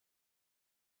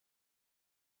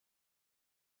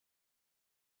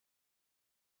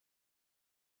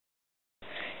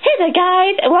Hey there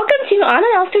guys, and welcome to On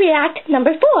and Elsa React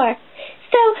number 4.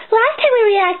 So, last time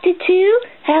we reacted to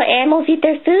how animals eat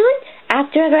their food,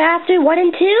 After Ever After 1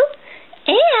 and 2,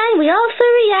 and we also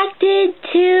reacted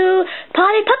to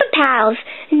Potty Puppet Pals.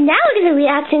 Now we're going to be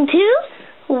reacting to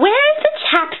Where's the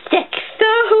Chapstick? So,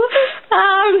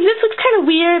 this looks kind of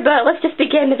weird, but let's just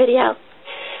begin the video.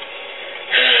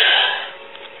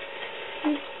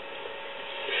 My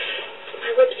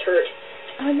lips hurt.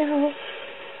 Oh no.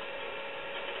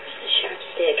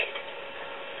 Chapstick.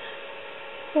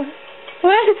 What?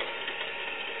 What?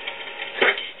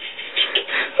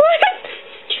 What?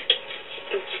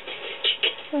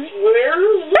 Where's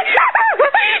the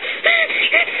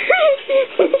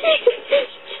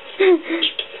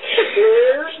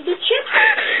Where's the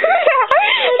chapstick?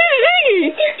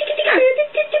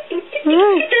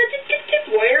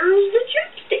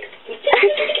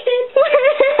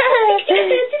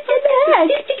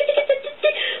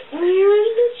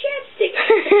 Where's the chapstick?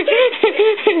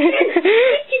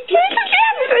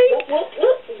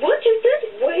 What is this?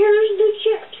 Where's the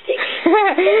chapstick?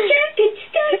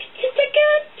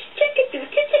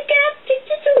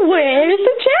 Where's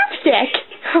the chapstick?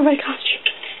 Oh my gosh.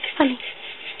 Honey.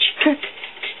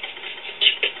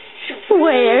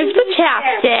 Where's the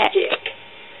chapstick?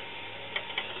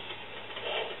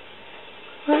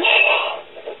 What?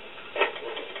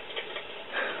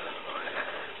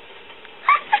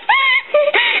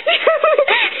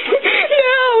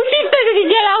 No, she's not going to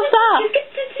get Elsa.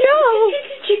 No.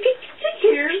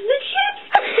 Here's the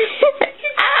chapstick.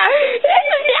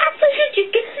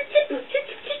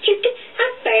 I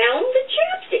found the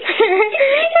chapstick. Oh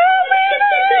my God.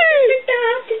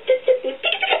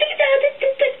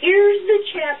 Here's the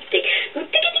chapstick. I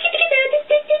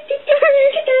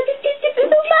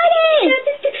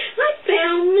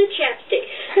found the chapstick.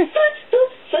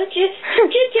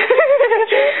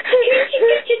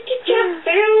 I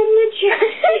found the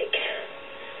chapstick.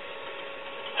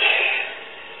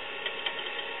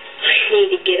 I need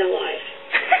to get alive.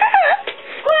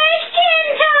 Question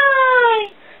time!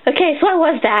 Okay, so what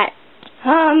was that?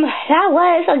 That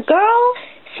was a girl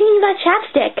singing about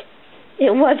chapstick.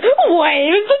 It was,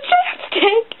 where's the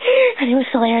chapstick? And it was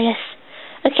hilarious.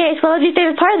 Okay, so what was your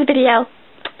favorite part of the video?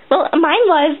 Well, mine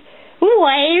was,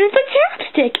 where's the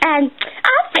chapstick? And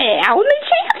I found the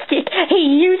chapstick.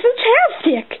 Here's the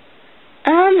chapstick.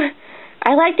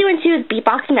 I like doing too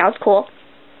beatboxing. That was cool.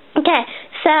 Okay,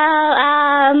 so,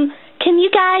 can you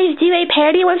guys do a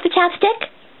parody Where's the Chapstick?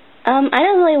 I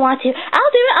don't really want to.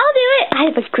 I'll do it. I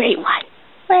have a great one.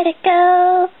 Let it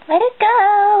go.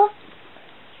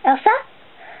 Elsa?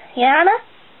 Yana?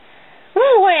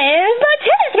 Where's my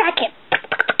tennis racket?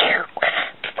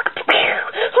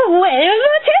 Where's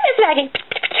my tennis racket?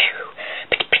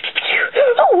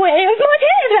 Where's my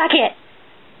tennis racket?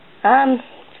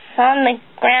 It's on the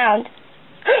ground.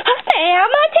 I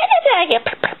found my tennis racket.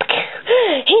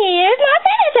 Here's my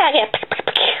tennis racket.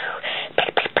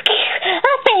 I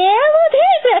found my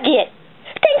tennis racket.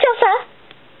 Thanks, Elsa.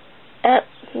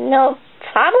 No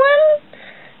problem?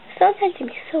 Sometimes it can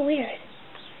be so weird.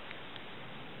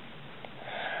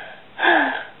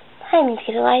 I need to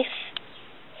get a life.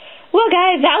 Well,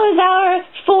 guys, that was our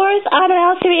 4th On and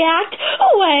Elsa React.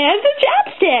 Where's the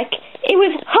chapstick? It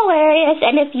was hilarious,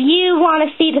 and if you want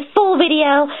to see the full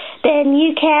video, then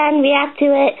you can react to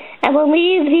it. And we'll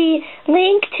leave the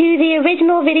link to the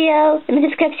original video in the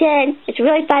description. It's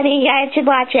really funny. You guys should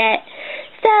watch it.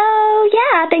 So,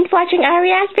 yeah, thanks for watching our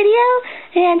React video,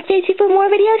 and stay tuned for more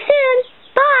videos soon.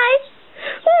 Bye!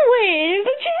 Where's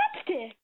the chapstick?